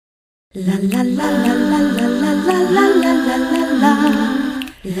La la la la la la la la la la la la la.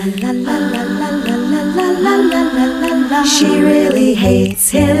 La la la la la la la la la la la la. She really hates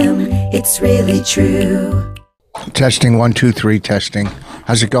him. It's really true. Testing 1 2 3 testing.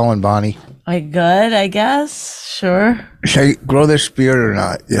 How's it going, Bonnie? Like good, I guess. Sure. Should I grow this beard or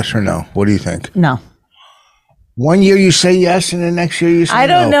not? Yes or no? What do you think? No. 1 year you say yes, and the next year you say no. I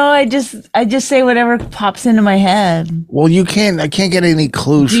don't know. I just say whatever pops into my head. Well, you can't. I can't get any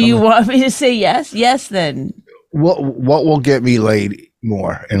clues. Do you want me to say yes? Yes, then. What will get me laid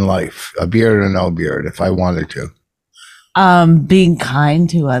more in life? A beard or no beard? If I wanted to. Being kind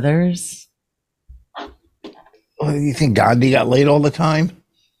to others. Well, you think Gandhi got laid all the time?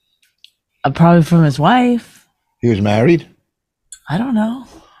 Probably from his wife. He was married. I don't know.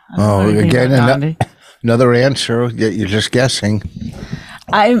 Oh, again, another answer. You're just guessing.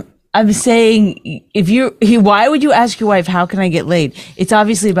 I'm saying why would you ask your wife, how can I get laid? It's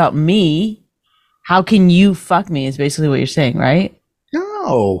obviously about me. How can you fuck me is basically what you're saying, right?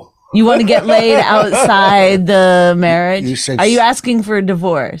 No. You want to get laid outside the marriage? You said, are you asking for a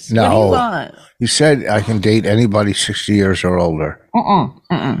divorce? No. What do you want? You said I can date anybody 60 years or older.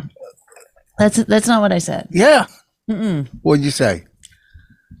 That's not what I said. Yeah. What'd you say?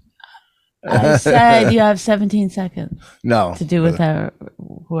 I said you have 17 seconds No. to do with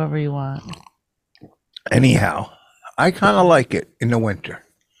whoever you want. Anyhow, I kind of like it in the winter.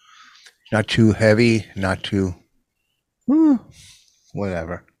 Not too heavy, not too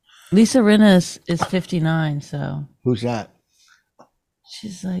whatever. Lisa Rinna is 59, so Who's that?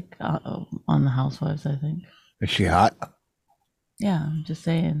 she's like on the Housewives, I think. Is she hot? Yeah, I'm just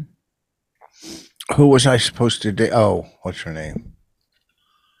saying. Who was I supposed to date? Oh, what's her name?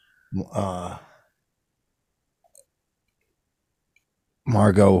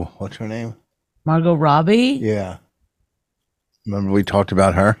 Margot. What's her name? Margot Robbie? Yeah. Remember we talked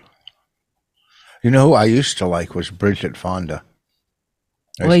about her? You know who I used to like was Bridget Fonda.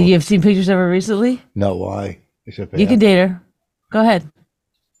 Well, you've seen pictures of her recently? No, why? Is it bad? You can date her. Go ahead.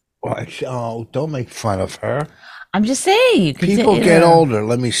 Why? Oh, don't make fun of her. I'm just saying. You can People date get her. older.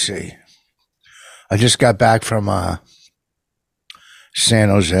 Let me see. I just got back from San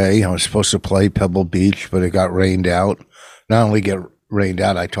Jose. I was supposed to play Pebble Beach, but it got rained out. Not only get rained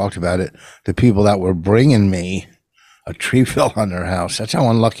out, I talked about it. The people that were bringing me, a tree fell on their house. That's how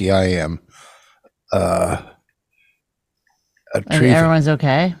unlucky I am. A And tree. everyone's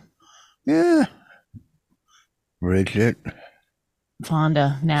okay? Yeah. Bridget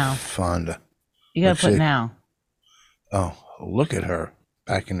Fonda, now. Fonda. You got Let's to put see. now. Oh, look at her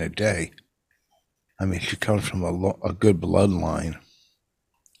back in the day. I mean, she comes from a good bloodline.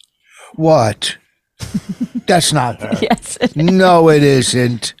 What? That's not her. Yes, it is. No, it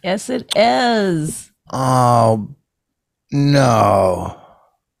isn't. Yes, it is. Oh, no.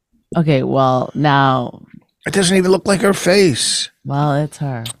 Okay, well, now, It doesn't even look like her face. well, it's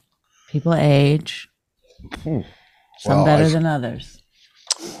her. People age. Some Well, better than others.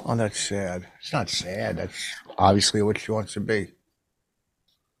 Oh, that's sad. It's not sad. That's obviously what she wants to be.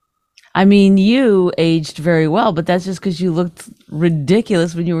 I mean, you aged very well, but that's just because you looked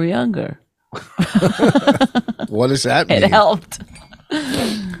ridiculous when you were younger. What does that mean? It helped.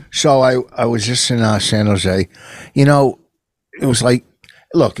 So I was just in San Jose. You know, it was like,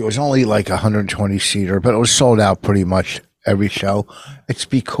 look, it was only like 120 seater, but it was sold out pretty much every show. It's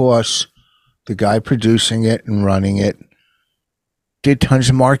because the guy producing it and running it did tons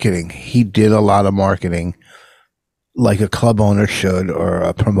of marketing. He did a lot of marketing like a club owner should or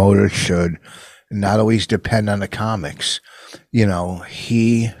a promoter should, not always depend on the comics. You know,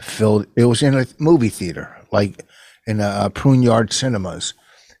 he filled, it was in a movie theater, like in a Prune Yard Cinemas.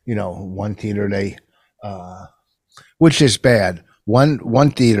 You know, one theater which is bad.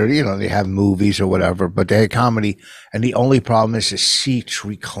 One theater, you know, they have movies or whatever, but they had comedy. And the only problem is the seats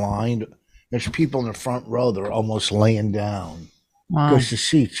reclined. There's people in the front row that are almost laying down. Wow. Because the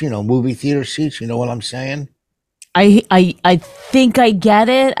seats, you know, movie theater seats, you know what I'm saying? I think I get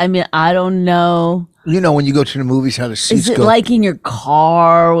it. I mean, I don't know. You know, when you go to the movies, how the seats Is it go. like in your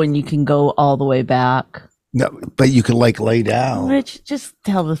car when you can go all the way back? No, but you can like lay down. Rich, just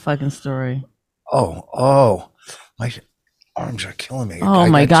tell the fucking story. Oh, my arms are killing me. Oh I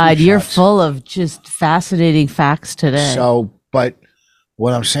my got God, 2 you're shots. full of just fascinating facts today. So, but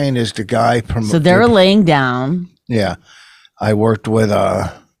what I'm saying is the guy So they're laying down. Yeah, I worked with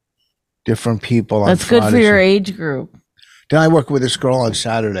different people. That's on good for Fridays. your age group. Then I worked with this girl on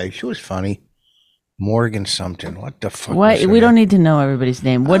Saturday. She was funny. Morgan something. What the fuck? What? was her We don't name? need to know everybody's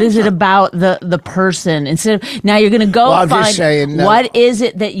name. What is it about the person? Instead of now, you're going to go Well, I'm just find saying, no. what is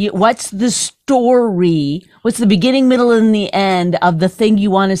it that you? What's the story? What's the beginning, middle, and the end of the thing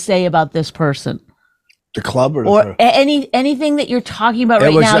you want to say about this person? The club or Or anything that you're talking about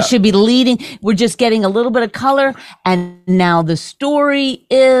right was, now should be leading. We're just getting a little bit of color, and now the story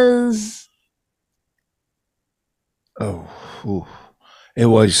is. It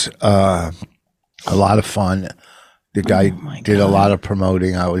was a lot of fun. The guy did a lot of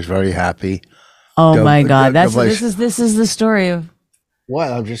promoting. I was very happy. Oh The- my God! the place- This is the story of.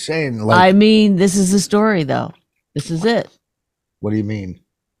 What? I'm just saying. I mean, this is the story, though. This is it. What do you mean?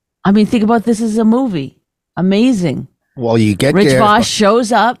 I mean, think about this as a movie. Amazing. Well, you get Rich there. Voss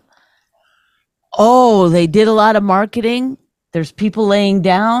shows up. Oh, they did a lot of marketing. There's people laying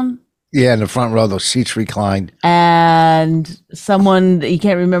down, Yeah, in the front row, those seats reclined. and someone that you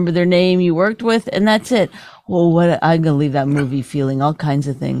can't remember their name you worked with, and that's it. Well, I'm gonna leave that movie feeling all kinds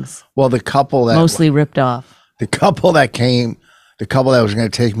of things, Well, the couple that mostly ripped off. the couple that was going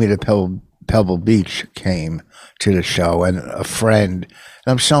to take me to Pebble Beach came to the show, and a friend.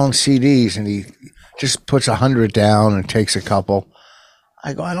 And I'm selling CDs, and he just puts 100 down and takes a couple.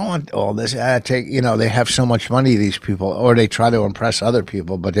 I go, I don't want all this. I take, they have so much money, these people, or they try to impress other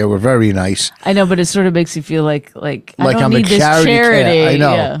people, but they were very nice. I know, but it sort of makes you feel like I don't I'm need a this charity. charity. I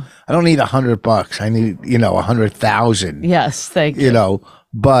know. Yeah. I don't need $100. I need, 100,000. Yes, thank you.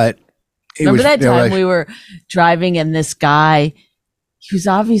 But Remember that they were time like- we were driving and this guy, he was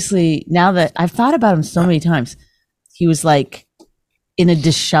obviously, now that I've thought about him so many times, he was like in a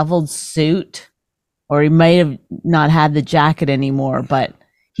disheveled suit, or he might have not had the jacket anymore, but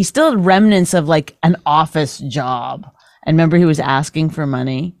he still had remnants of like an office job. And remember, he was asking for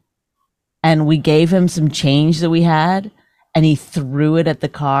money, and we gave him some change that we had, and he threw it at the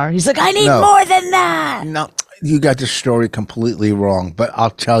car. He's like, I need No. more than that. No, you got the story completely wrong, but I'll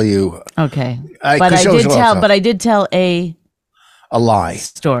tell you Okay. I- But 'cause I it was did a tell, little but I did tell a a lie.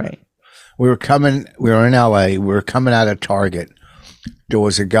 story. We were in LA, we were coming out of Target. There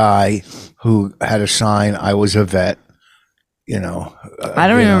was a guy who had a sign, I was a vet, I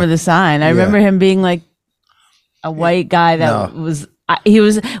don't remember the sign. I remember him being like a white guy that was. He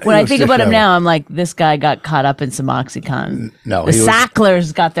was. When I was think about him disheveled. now, I'm like, this guy got caught up in some OxyContin. No, the he was-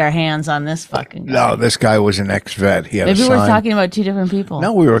 Sacklers got their hands on this fucking guy. No, this guy was an ex-vet. He had Maybe a we're sign. talking about two different people.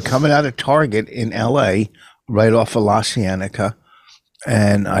 No, we were coming out of Target in LA, right off of La Cienega,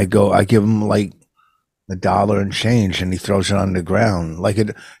 and I give him like $1 and change, and he throws it on the ground.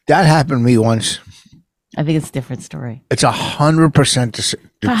 That happened to me once. I think it's a different story. It's 100% the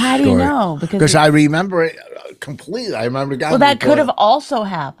But how do you know? Because I remember it completely. I remember the guy. well, that could have also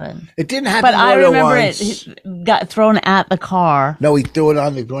happened. It didn't happen. But I more than remember once. it got thrown at the car. No, he threw it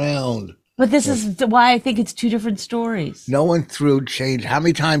on the ground. But this is why I think it's two different stories. No one threw change. How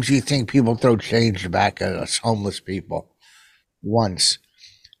many times do you think people throw change back at us homeless people? Once.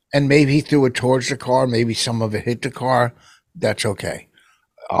 And maybe he threw it towards the car. Maybe some of it hit the car. That's okay.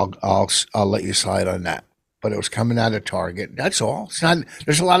 I'll let you slide on that. But it was coming out of Target. That's all. It's not.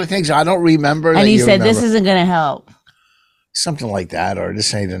 There's a lot of things I don't remember. And that he you said, this remember. isn't going to help. Something like that, or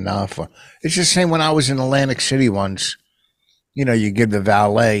this ain't enough. Or, it's just saying when I was in Atlantic City once, you give the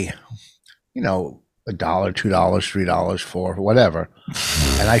valet, $1, $2, $3, $4, whatever.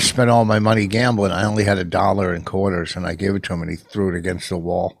 And I spent all my money gambling. I only had $1 in quarters, and I gave it to him, and he threw it against the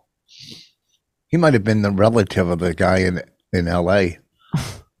wall. He might have been the relative of the guy in LA.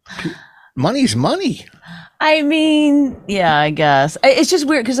 Money's money. I mean, yeah, I guess it's just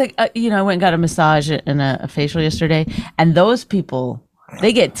weird because, I went and got a massage and a facial yesterday, and those people,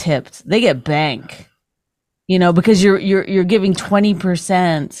 they get tipped, they get bank, because you're giving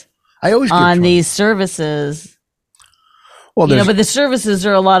 20% I always give on 20. these services, Well, but the services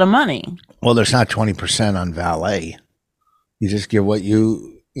are a lot of money. Well, there's not 20% on valet. You just give what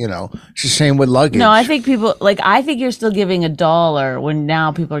it's the same with luggage. No, I think people I think you're still giving $1 when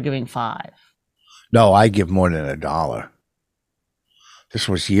now people are giving $5. No, I give more than $1. This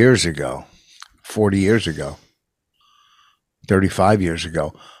was years ago, 40 years ago, 35 years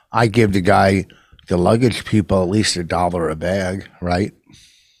ago. I give the luggage people at least $1 a bag, right?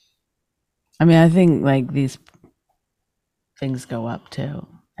 I mean, I think these things go up too.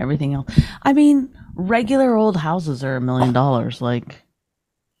 Everything else. I mean, regular old houses are $1 million.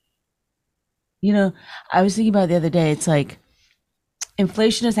 I was thinking about it the other day. It's like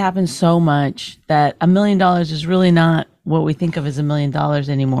inflation has happened so much that $1 million is really not what we think of as $1 million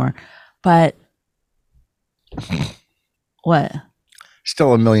anymore. But what?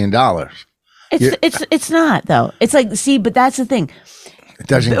 Still $1 million. It's not though. It's like, see, but that's the thing. It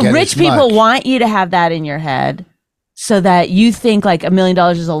doesn't get rich as people much. want you to have that in your head so that you think like $1 million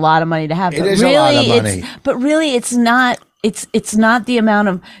is a lot of money to have. It is a lot of money. But really it's not. It's not the amount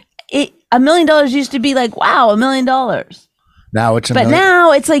of it. $1 million used to be like, wow, $1 million. Now it's a But million.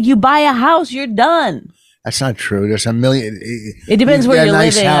 now it's like you buy a house, you're done. That's not true. There's a million. It depends You where get a you're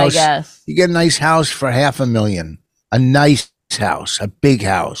nice living, house. I guess. You get a nice house for $500,000. A nice house, a big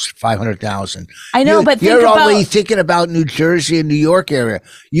house, 500,000. I know, but think you're about- only thinking about New Jersey and New York area.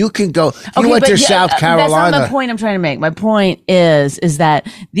 You can go. If you Okay, went but to South That's not Carolina. the point I'm trying to make. My point is that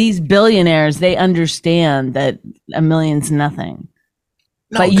these billionaires, they understand that $1 million's nothing.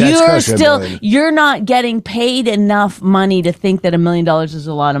 No, But that's you're 'cause they're still, million. you're not getting paid enough money to think that $1 million is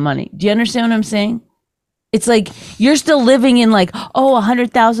a lot of money. Do you understand what I'm saying? It's like you're still living in like, oh,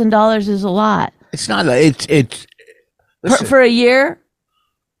 $100,000 is a lot It's not. It's. Listen, for a year.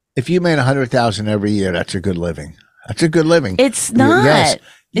 if you made 100,000 every year, that's a good living. That's a good living. It's not. Yes.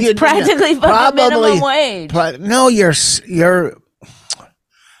 It's You- practically fucking minimum wage. No, you're.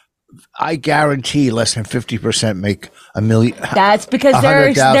 I guarantee less than 50% make $1 million. That's because they're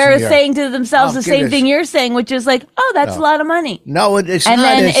 100,000 a year. saying to themselves Oh, the same goodness. thing you're saying, which is like, oh, that's a lot of money. No, it's And not.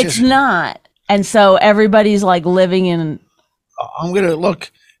 then It's it's just- not. And so everybody's like living in. I'm gonna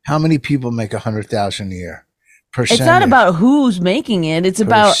look. How many people make 100,000 a year? It's not Percentage. about who's making it. It's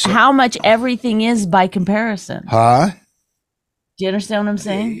about Percent- how much everything is by comparison. Huh? Do you understand what I'm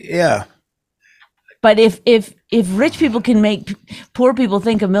saying? Yeah. But if rich people can make poor people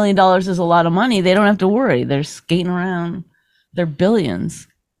think $1 million is a lot of money, they don't have to worry. They're skating around. They're billions.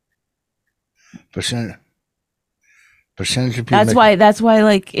 Percentage of people. That's why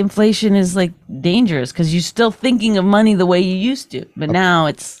like inflation is like dangerous because you're still thinking of money the way you used to. But now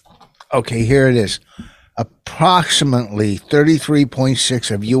it's Okay, here it is. Approximately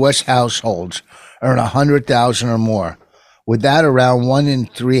 33.6 of U.S. households earn 100,000 or more. With that, around 1 in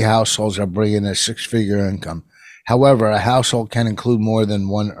 3 households are bringing a 6-figure income. However, a household can include more than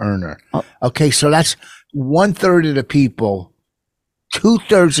one earner. Okay, so that's 1/3 of the people.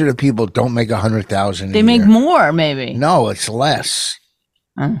 2/3 of the people don't make 100,000. they make more maybe. No, it's less.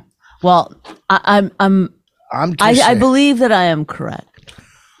 Well, I'm I'm just I saying. believe that I am correct.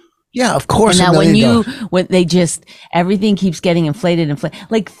 Yeah, of course. And $1 that million. when they just everything keeps getting inflated,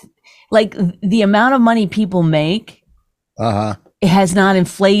 like the amount of money people make, it has not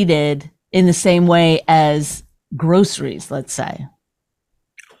inflated in the same way as groceries. Let's say,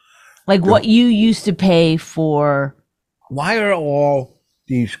 like what you used to pay for. Why are all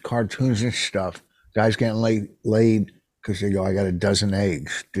these cartoons and stuff, guys getting laid because they go, I got a dozen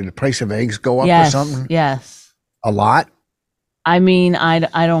eggs? Did the price of eggs go up or Yes, something? yes. A lot? I mean, I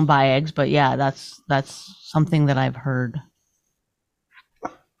don't buy eggs, but yeah, that's something that I've heard.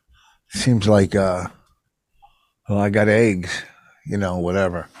 Seems like, well, I got eggs,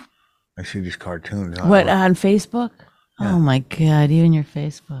 whatever. I see these cartoons. What on Facebook? Oh my God! Even your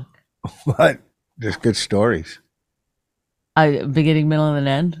Facebook. What? There's good stories. Beginning, middle, and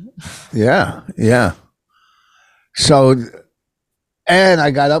end. Yeah, yeah. So, and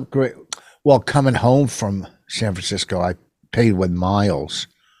I got upgrade. Well, coming home from San Francisco, I paid with miles.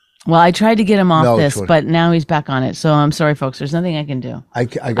 Well, I tried to get him off No, this, it's what- but now he's back on it. So I'm sorry, folks. There's nothing I can do. I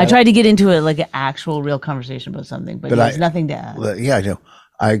I tried to get into it like an actual, real conversation about something, but But there's I- nothing to add. Well, yeah, I do.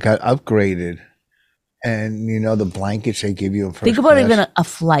 I got upgraded, and the blankets they give you in first Think about class? even a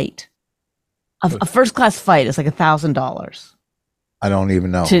flight. A first class flight is like $1,000 I don't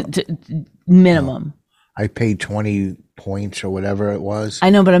even know. to minimum. I paid 20 points or whatever it was. I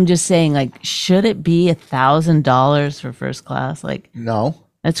know, but I'm just saying, like, should it be $1,000 for first class? Like, No.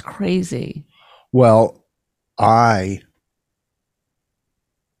 that's crazy. Well, the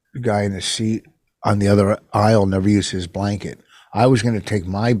guy in the seat on the other aisle never used his blanket. I was going to take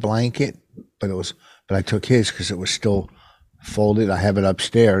my blanket, but I took his because it was still folded. I have it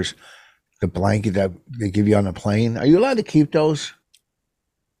upstairs. The blanket that they give you on the plane. Are you allowed to keep those?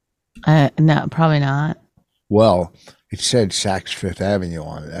 No, probably not. Well, it said Saks Fifth Avenue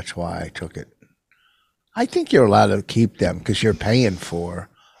on it. That's why I took it. I think you're allowed to keep them because you're paying for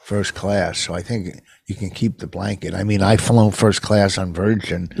first class. So I think you can keep the blanket. I mean, I've flown first class on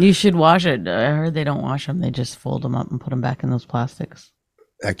Virgin. You should wash it. I heard they don't wash them. They just fold them up and put them back in those plastics.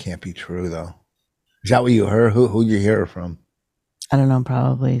 That can't be true, though. Is that what you heard? Who you hear from? I don't know,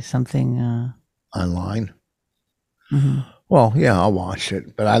 probably something. Online? Mhm. Well, yeah, I'll watch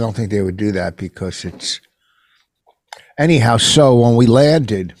it, but I don't think they would do that because it's anyhow. So when we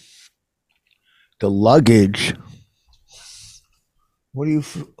landed, the luggage. What are you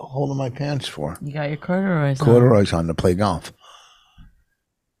holding my pants for? You got your corduroys on. Corduroys on to play golf.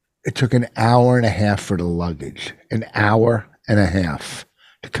 It took an hour and a half for the luggage. An hour and a half.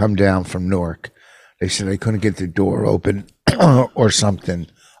 to come down from Newark. They said they couldn't get the door open or something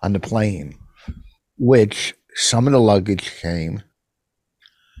on the plane, which some of the luggage came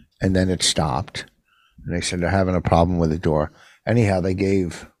and then it stopped. And they said they're having a problem with the door. Anyhow, they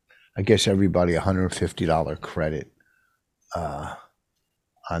gave, I guess, everybody $150 credit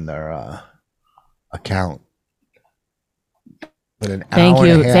on their account. But an Thank hour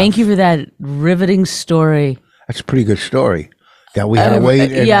you. and a half, Thank you for that riveting story. That's a pretty good story. That we had to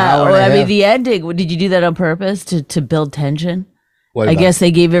wait an yeah, hour well, and a I mean, half. the ending. Did you do that on purpose to build tension? What I about- guess they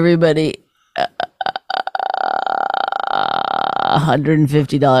gave everybody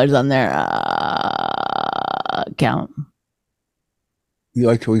 $150 on their account. You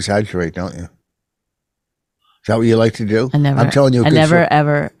like to exaggerate, don't you? Is that what you like to do? I never. I'm telling you, a I good never,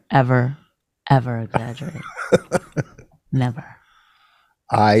 story. ever exaggerate. Never.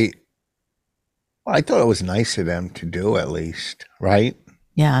 I thought it was nice of them to do, at least, right?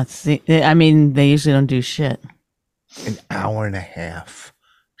 Yeah, I mean, they usually don't do shit. An hour and a half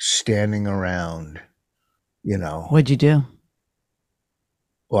standing around, you know. What'd you do?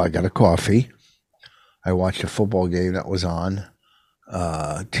 Well, I got a coffee. I watched a football game that was on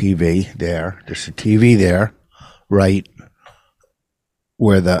TV there. There's a TV there, right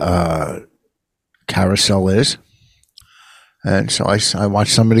where the carousel is. And so I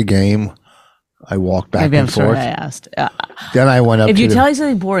watched some of the game. I walked back Maybe I'm and forth. sorry I asked. Then I went up If to you the, tell me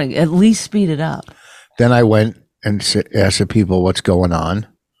something boring, at least speed it up. Then I went and asked the people what's going on.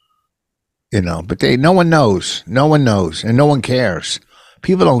 You know, but no one knows. No one knows. And no one cares.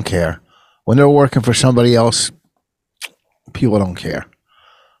 People don't care. When they're working for somebody else, people don't care.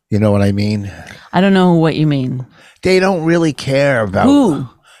 You know what I mean? I don't know what you mean. They don't really care about Who?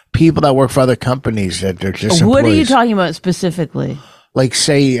 people that work for other companies that they're just What are you employees. talking about specifically? Like,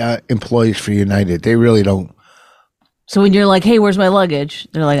 say, employees for United. They really don't. So when you're like, "Hey, where's my luggage?"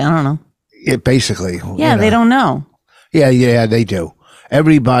 They're like, "I don't know." It basically. Yeah, they don't know, Yeah, they do.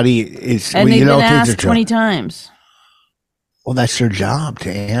 Everybody is. and well, they've you been don't think asked they're 20 times. Well, that's their job to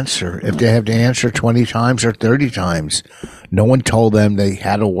answer. If they have to answer 20 times or 30 times, no one told them they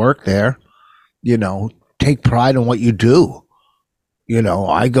had to work there. You know, take pride in what you do. You know,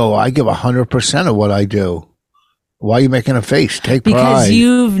 I give 100% of what I do. Why are you making a face? Take pride. Because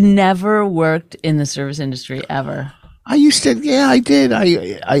you've never worked in the service industry ever. I used to, yeah, I did.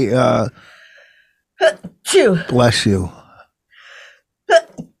 I Chew, bless you.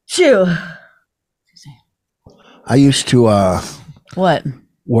 chew. I used to What?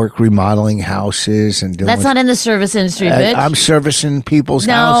 work remodeling houses and doing. That's not in the service industry, bitch. I'm servicing people's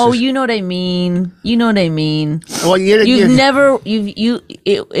no, houses. you know what I mean. You know what I mean. Well, You've never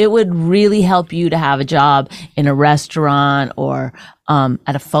it would really help you to have a job in a restaurant or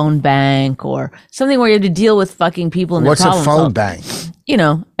at a phone bank or something where you have to deal with fucking people and their What's a problems. phone So, bank? you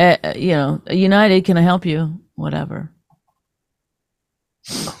know, United, can I help you? Whatever.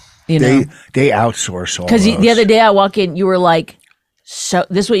 You know, They outsource all. because the those. other day I walk in, you were like, so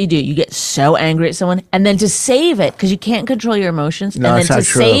this is what you do. You get so angry at someone, and then to save it, because you can't control your emotions, No, and it's then to not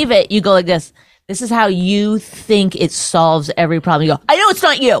true. save it, you go like this. This is how you think it solves every problem. You go, I know it's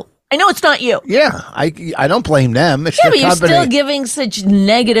not you. I know it's not you. Yeah, I don't blame them. It's Yeah, the but you're company. still giving such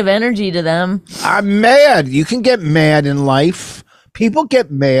negative energy to them. I'm mad. You can get mad in life. People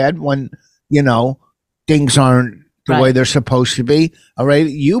get mad when, you know, things aren't the way Right. they're supposed to be. All right.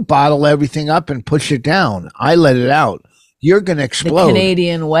 You bottle everything up and push it down. I let it out. You're going to The explode.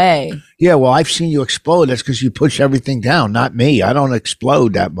 Canadian way. Yeah. Well, I've seen you explode. That's because you push everything down, not me. I don't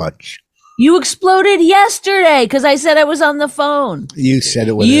explode that much. You exploded yesterday because I said I was on the phone. You said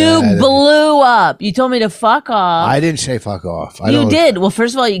it with You an attitude. blew up. You told me to fuck off. I didn't say fuck off. I You don't, did. Well,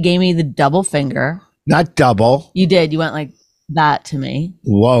 first of all, you gave me the double finger. Not double. You did. You went like that to me.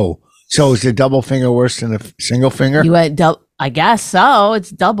 Whoa. So is the double finger worse than the single finger? You went double. I guess so. It's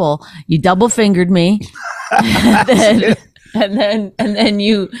double. You double fingered me, and then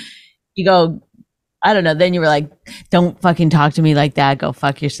you go. I don't know. Then you were like, "Don't fucking talk to me like that. Go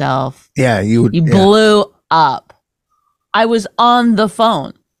fuck yourself." Yeah. You You yeah. blew up. I was on the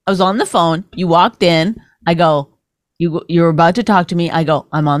phone. I was on the phone. You walked in. I go. You were about to talk to me. I go.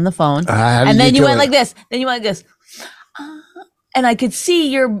 I'm on the phone. How did And then you do went it? like this. Then you went like this. And I could see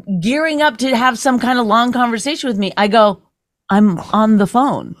you're gearing up to have some kind of long conversation with me. I go, I'm on the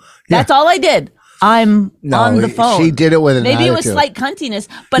phone. That's all I did. I'm on the phone. She did it with an Maybe it was attitude. slight cuntiness,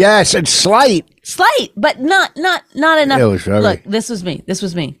 but Yes, it's slight. slight, but not enough. It was very- Look, this was me. This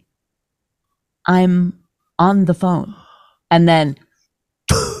was me. I'm on the phone. And then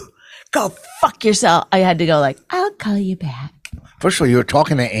go fuck yourself. I had to go like, I'll call you back. First of all, you were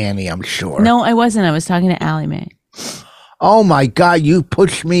talking to Annie, I'm sure. No, I wasn't. I was talking to Allie Mae. Oh my God, you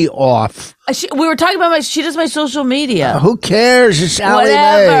pushed me off. We were talking about she does my social media. Who cares? It's Allie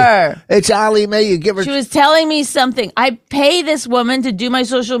Mae. Whatever. It's Allie Mae. You give her. She was telling me something. I pay this woman to do my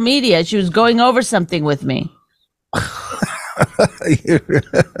social media. She was going over something with me.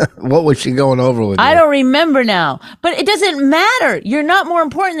 What was she going over with you? I don't remember now, but it doesn't matter. You're not more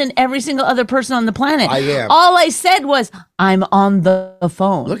important than every single other person on the planet. I am. All I said was, I'm on the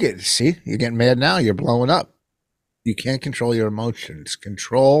phone. Look at it. See, you're getting mad now. You're blowing up. You can't control your emotions.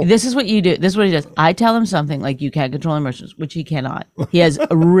 Control. This is what you do. This is what he does. I tell him something like, you can't control emotions, which he cannot. He has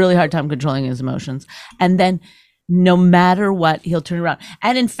a really hard time controlling his emotions. And then no matter what, he'll turn around.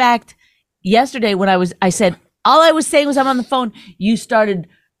 And in fact, yesterday when I said, all I was saying was I'm on the phone, you started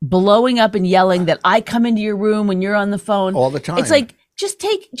blowing up and yelling that I come into your room when you're on the phone. All the time. It's like, just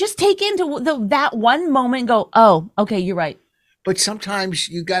take into that one moment and go, oh, okay, you're right. But sometimes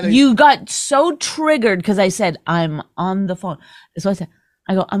you got so triggered because I said, I'm on the phone. So I said,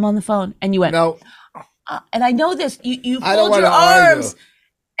 I'm on the phone. And you went, no. And I know this, you fold your arms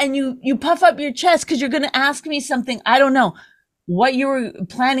and you puff up your chest because you're going to ask me something. I don't know what you were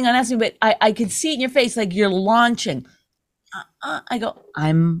planning on asking, but I could see it in your face like you're launching. I go,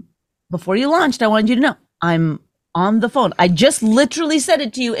 before you launched, I wanted you to know, I'm on the phone. I just literally said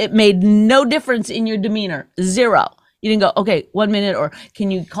it to you. It made no difference in your demeanor. Zero. You didn't go, okay, 1 minute, or can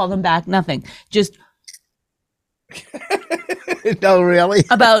you call them back? Nothing. Just. No, really?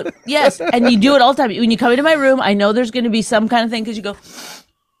 Yes. And you do it all the time. When you come into my room, I know there's going to be some kind of thing because you go,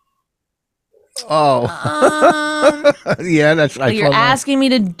 oh, yeah, that's like you're asking me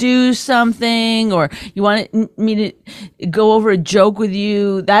to do something, or you want me to go over a joke with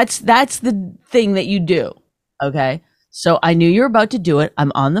you. That's the thing that you do. Okay. So I knew you were about to do it.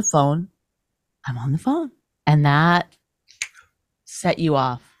 I'm on the phone. And that set you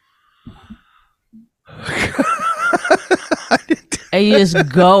off. And you just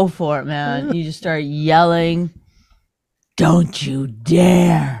go for it, man. You just start yelling. Don't you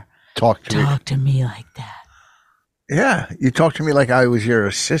dare talk to me like that. Yeah, you talk to me like I was your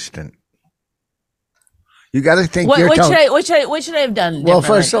assistant. You got to think. What should I have done? Well,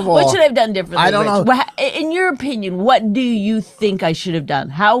 first of all, what should I have done differently? I don't know. In your opinion, what do you think I should have done?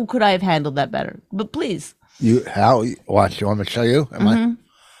 How could I have handled that better? But please. Watch. You want me to show you?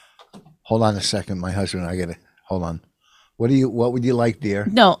 Hold on a second. My husband and I get it. Hold on. What would you like, dear?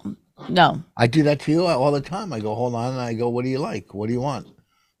 No. I do that to you all the time. I go, hold on, and I go, what do you like? What do you want?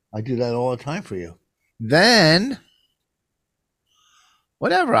 I do that all the time for you. Then,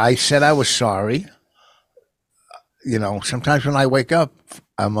 whatever. I said I was sorry. You know, sometimes when I wake up,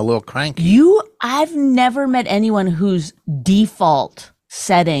 I'm a little cranky. I've never met anyone whose default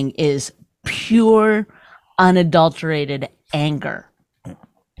setting is pure, unadulterated anger.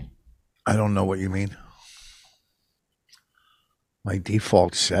 I don't know what you mean. My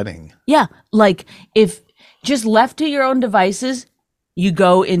default setting. Yeah, like if just left to your own devices, you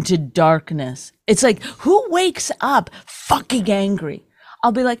go into darkness. It's like, who wakes up fucking angry?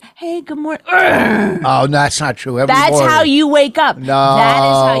 I'll be like, hey, good morning. Oh, no, that's not true. That's morning. how you wake up. No. That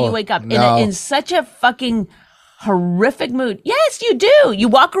is how you wake up. No. In such a fucking horrific mood. Yes, you do. You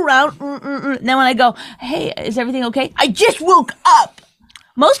walk around. And then when I go, hey, is everything okay? I just woke up.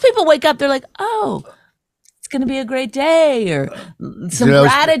 Most people wake up, they're like, oh, it's going to be a great day, or some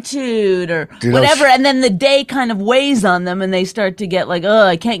gratitude, or whatever. And then the day kind of weighs on them and they start to get like, oh,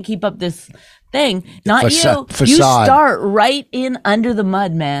 I can't keep up this thing. Not you. Facade. You start right in under the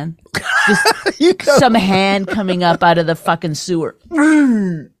mud, man. Just some hand coming up out of the fucking sewer.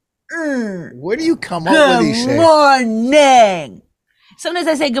 Where do you come up with these things? Good morning. Sometimes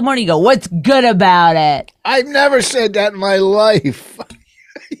I say good morning. You go, what's good about it? I've never said that in my life.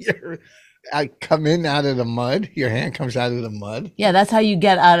 I come in out of the mud. Your hand comes out of the mud. Yeah, that's how you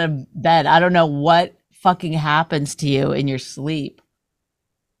get out of bed. I don't know what fucking happens to you in your sleep.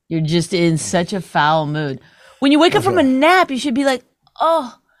 You're just in such a foul mood. When you wake up from a nap, you should be like,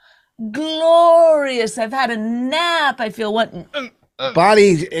 oh, glorious. I've had a nap. I feel what?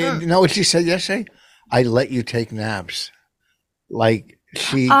 Bonnie, you know what she said yesterday? I let you take naps. Like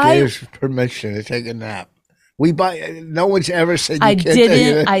she gives permission to take a nap. No one's ever said you can't take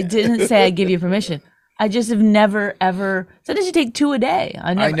it. I didn't say I give you permission. I just have never ever. Sometimes you take 2 a day.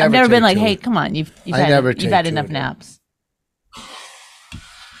 I've never been like, hey, come on, you've had enough naps.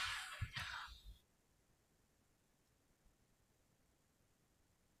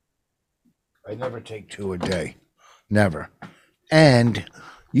 I never take 2 a day. Never. And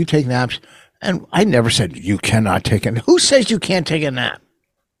you take naps, and I never said you cannot take a nap. Who says you can't take a nap?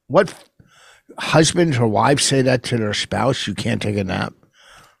 What husbands or wives say that to their spouse? You can't take a nap?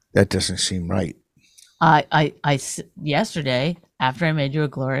 That doesn't seem right. Yesterday, after I made you a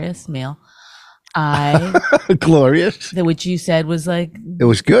glorious meal, I Glorious. which you said was like, It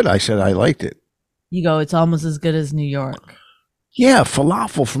was good. I said I liked it. you go, it's almost as good as New York. Yeah,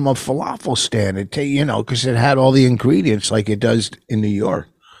 falafel from a falafel stand. Because it had all the ingredients like it does in New York.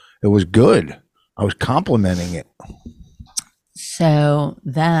 It was good. I was complimenting it. So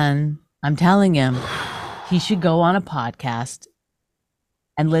then I'm telling him he should go on a podcast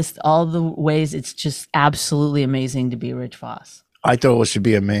and list all the ways it's just absolutely amazing to be Rich Voss. I thought it was to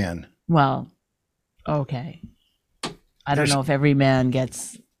be a man. Well, okay. I don't know if every man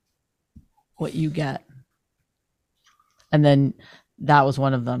gets what you get. And then that was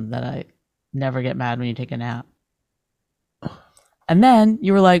one of them, that I never get mad when you take a nap. And then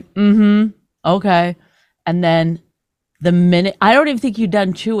you were like, okay. And then the minute, I don't even think you'd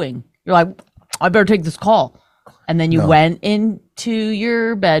done chewing. You're like, I better take this call. And then you went into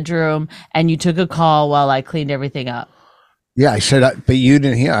your bedroom and you took a call while I cleaned everything up. Yeah, I said, but you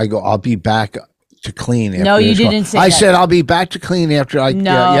didn't hear. I go, I'll be back to clean. After No, you this call. didn't say I that. said, I'll be back to clean after I.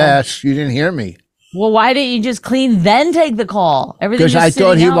 No. Yes, you didn't hear me. Well, why didn't you just clean, then take the call? Everything's Because just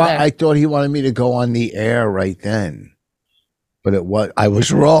sitting out there. I thought he wanted me to go on the air right then, but I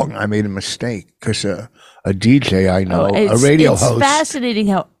was wrong. I made a mistake because a DJ I know, a radio it's host. Fascinating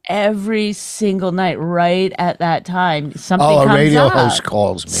how every single night, right at that time, something a comes radio up. host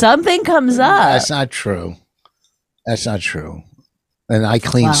calls me. Something comes up. That's not true. That's not true. And I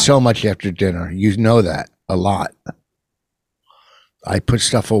clean so much after dinner. You know that a lot. I put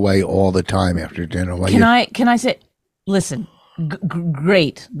stuff away all the time after dinner. Can I say, listen,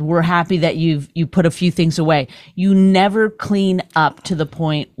 great. We're happy that you put a few things away. You never clean up to the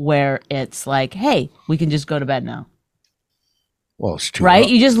point where it's like, hey, we can just go to bed now. Well, it's too right.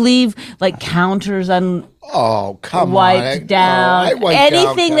 hot. You just leave like counters Oh, come wiped on. down. I wipe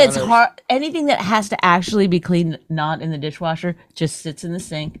Anything down that's counters. hard, anything that has to actually be cleaned, not in the dishwasher, just sits in the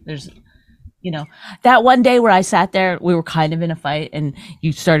sink. There's, that one day where I sat there, we were kind of in a fight, and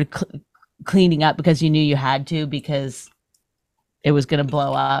you started cleaning up because you knew you had to, because it was going to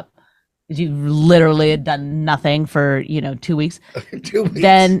blow up. You literally had done nothing for 2 weeks. 2 weeks.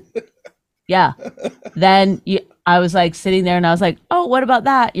 Then, yeah, I was like sitting there and I was like, oh, what about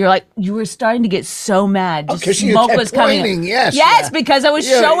that? You're like, you were starting to get so mad. Just because you smoke kept was coming in. pointing. Yes. Yes, because I was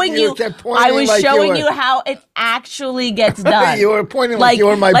showing you. kept pointing I was like showing you you how it actually gets done. You were pointing like you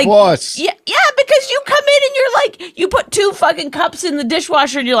were my boss. Yeah, because you come in and you're like, you put 2 fucking cups in the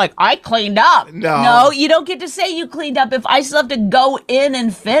dishwasher and you're like, I cleaned up. No, you don't get to say you cleaned up if I still have to go in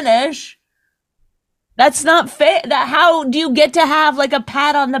and finish. That's not fair. How do you get to have like a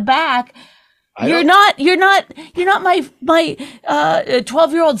pat on the back? You're not my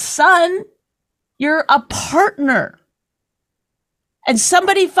 12-year-old son. You're a partner. And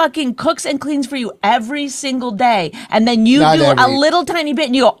somebody fucking cooks and cleans for you every single day. And then you do a little tiny bit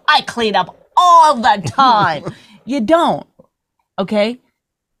and you go, I clean up all the time. You don't. Okay?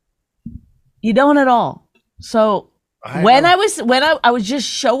 You don't at all. So I was just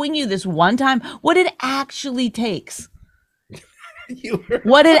showing you this one time what it actually takes.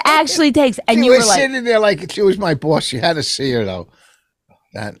 What it actually takes. And you were like, sitting there like she was my boss. You had to see her though.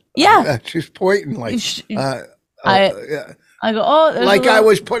 She's pointing like I go, oh, like I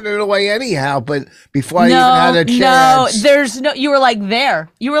was putting it away anyhow, but before I even had a chance. You were like there.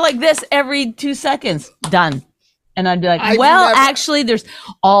 You were like this every 2 seconds. Done. And I'd be like, actually, there's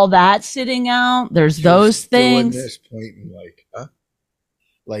all that sitting out. There's those things. Doing this, pointing like, huh?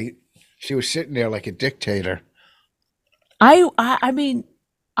 Like she was sitting there like a dictator. I mean,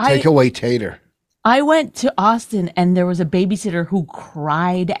 take away Tater. I went to Austin and there was a babysitter who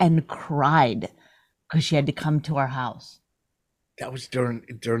cried and cried because she had to come to our house. That was during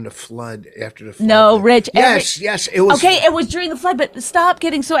the flood, after the flood. No, Rich. Yes, it was. Okay, it was during the flood, but stop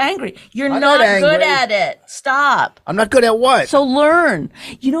getting so angry. You're not good at it. Stop. I'm not good at what? So learn.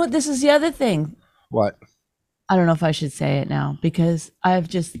 You know what? This is the other thing. What? I don't know if I should say it now because I've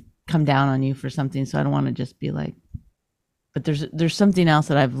just come down on you for something, so I don't want to just be like, but there's something else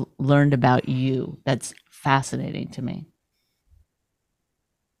that I've learned about you that's fascinating to me.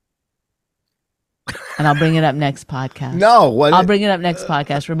 And I'll bring it up next podcast. No, what? I'll bring it up next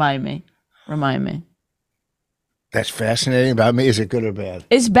podcast. Remind me. That's fascinating about me. Is it good or bad?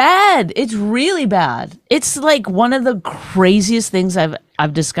 It's bad. It's really bad. It's like one of the craziest things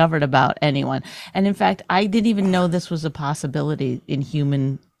I've discovered about anyone. And in fact, I didn't even know this was a possibility in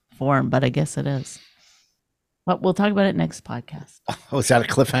human form, but I guess it is. But we'll talk about it next podcast. Oh, is that a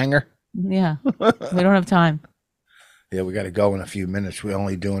cliffhanger? Yeah. We don't have time. Yeah, we got to go in a few minutes. We're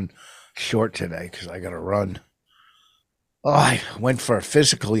only doing short today because I got to run. Oh, I went for a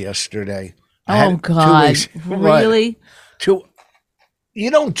physical yesterday. I had Oh 2 God! weeks. What? Really? You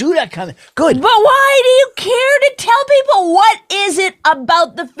don't do that kind of good. But why do you care to tell people? What is it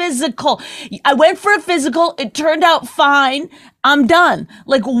about the physical? I went for a physical. It turned out fine. I'm done.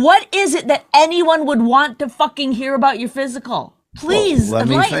 Like, what is it that anyone would want to fucking hear about your physical? Please Well,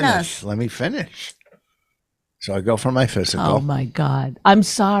 enlighten us. Let me finish. So I go for my physical. Oh my God. I'm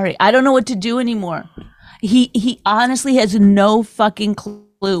sorry. I don't know what to do anymore. He honestly has no fucking clue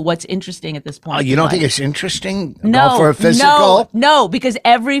what's interesting at this point. Oh, you don't think it's interesting? No, Go for a physical? no, because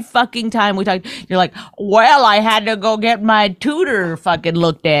every fucking time we talk, you're like, well, I had to go get my tutor fucking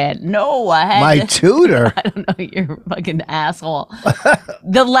looked at. No, I had My to. tutor. I don't know, you're a fucking asshole.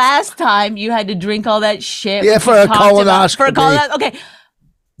 The last time you had to drink all that shit. Yeah, we for a talked about- colonoscopy. For a colonoscopy. Okay.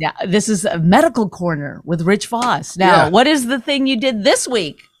 Yeah, this is a medical corner with Rich Voss. Now, Yeah. what is the thing you did this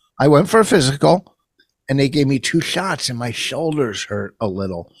week? I went for a physical, and they gave me 2 shots, and my shoulders hurt a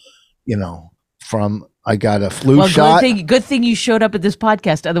little, from I got a flu shot. Good thing you showed up at this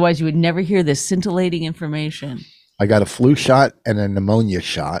podcast. Otherwise, you would never hear this scintillating information. I got a flu shot and a pneumonia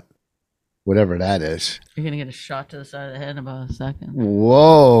shot, whatever that is. You're going to get a shot to the side of the head in about a second.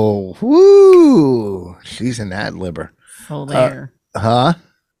 Whoa. Woo. She's an ad-libber. So there. Huh?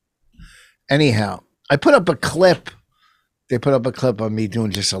 Anyhow, I put up a clip. They put up a clip of me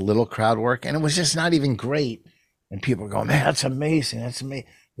doing just a little crowd work, and it was just not even great. And people go, man, that's amazing. That's amazing.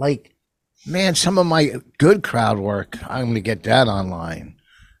 Like, man, some of my good crowd work, I'm going to get that online.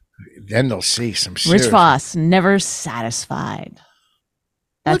 Then they'll see some serious. Rich Voss, never satisfied.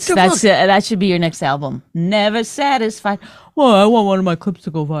 What the That's fuck? it. That should be your next album. Never satisfied. Well, I want one of my clips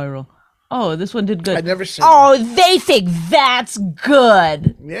to go viral. Oh, this one did good. I never said Oh, they think that's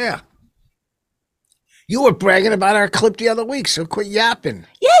good. Yeah. You were bragging about our clip the other week, so quit yapping.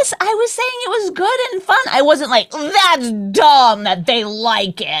 Yes, I was saying it was good and fun. I wasn't like, that's dumb that they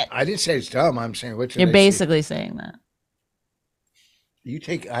like it. I didn't say it's dumb. I'm saying what You're basically saying that.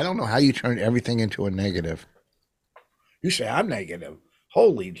 I don't know how you turn everything into a negative. You say I'm negative.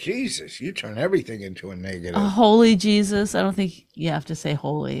 Holy Jesus, you turn everything into a negative. Holy Jesus. I don't think you have to say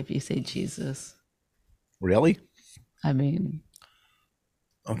holy if you say Jesus. Really? I mean,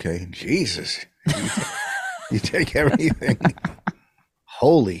 Okay, Jesus. You take everything.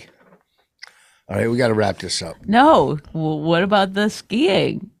 Holy. All right, we got to wrap this up. no. Well, what about the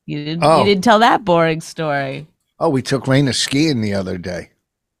skiing? You didn't tell that boring story. Oh, we took Raina skiing the other day.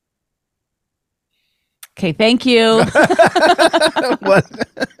 Okay, thank you. What?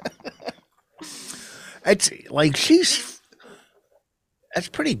 It's like that's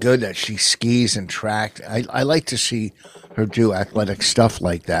pretty good that she skis and track. I like to see her do athletic stuff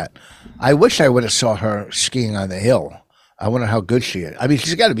like that. I wish I would have saw her skiing on the hill. I wonder how good she is. I mean,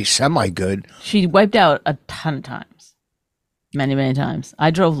 she's got to be semi-good. She wiped out a ton of times. Many, many times.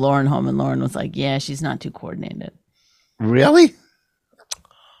 I drove Lauren home and Lauren was like, yeah, she's not too coordinated. Really?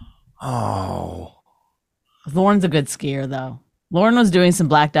 Oh. Lauren's a good skier, though. Lauren was doing some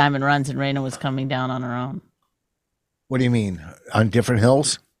black diamond runs and Raina was coming down on her own What do you mean? On different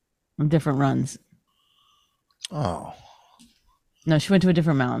hills? on different runs. Oh. No, she went to a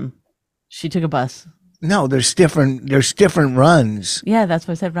different mountain. She took a bus. No, there's different runs. Yeah, that's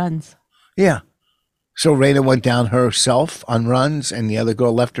why I said runs. Yeah. So Raina went down herself on runs and the other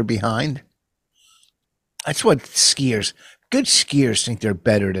girl left her behind. That's what good skiers think they're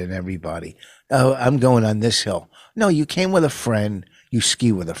better than everybody. Oh, I'm going on this hill. No, you came with a friend. You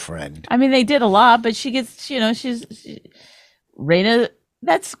ski with a friend. I mean, they did a lot, but she gets, Raina,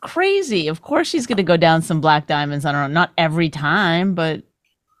 that's crazy. Of course she's going to go down some black diamonds on her own. Not every time, but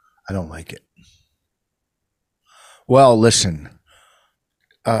I don't like it. Well, listen.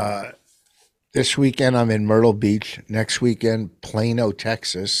 This weekend I'm in Myrtle Beach. Next weekend, Plano,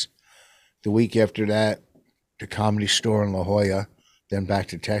 Texas. The week after that, the Comedy Store in La Jolla. Then back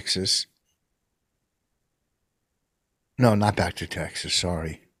to Texas. No, not back to Texas.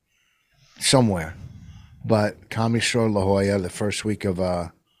 Sorry. Somewhere. But Comedy Store La Jolla the first week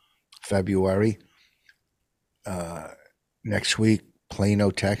of February. Next week,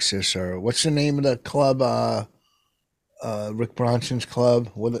 Plano, Texas. Or what's the name of the club? Rick Bronson's club.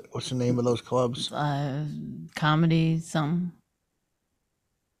 What's the name of those clubs? comedy, something.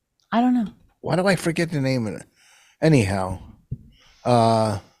 I don't know. Why do I forget the name of it? Anyhow,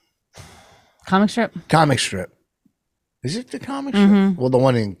 Comic strip? comic strip. Is it the comic strip? Well, the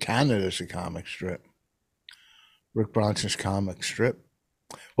one in Canada is the comic strip. Rick Bronson's comic strip.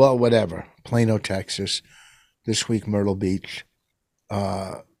 Well, whatever. Plano, Texas. This week, Myrtle Beach.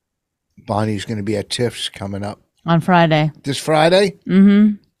 Bonnie's going to be at Tiff's coming up. On Friday. This Friday?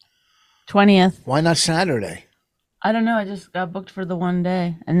 20th. Why not Saturday? I don't know. I just got booked for the one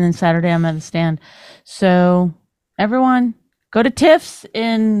day, and then Saturday I'm at the stand. So everyone, go to Tiff's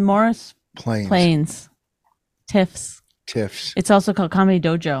in Morris Plains. Tiff's. It's also called Comedy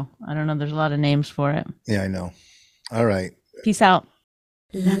Dojo. I don't know. There's a lot of names for it. Yeah, I know. All right. Peace out.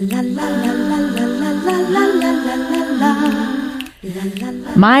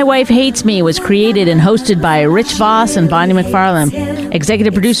 My Wife Hates Me was created and hosted by Rich Voss and Bonnie McFarlane.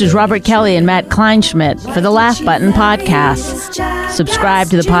 Executive producers Robert Kelly and Matt Kleinschmidt for the Laugh Button podcast. Subscribe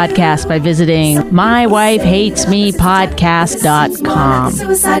to the podcast by visiting mywifehatesmepodcast.com.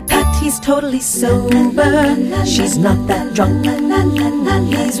 Suicide pact, he's totally sober. She's not that drunk.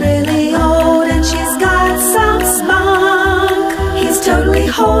 He's really old and she's got some spunk. He's totally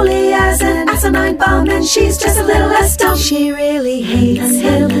holy as an asinine bomb, and she's just a little less dumb. She really hates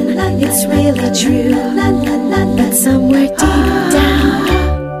him, it's really true. But somewhere deep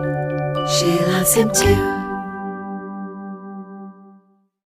down, she loves him too.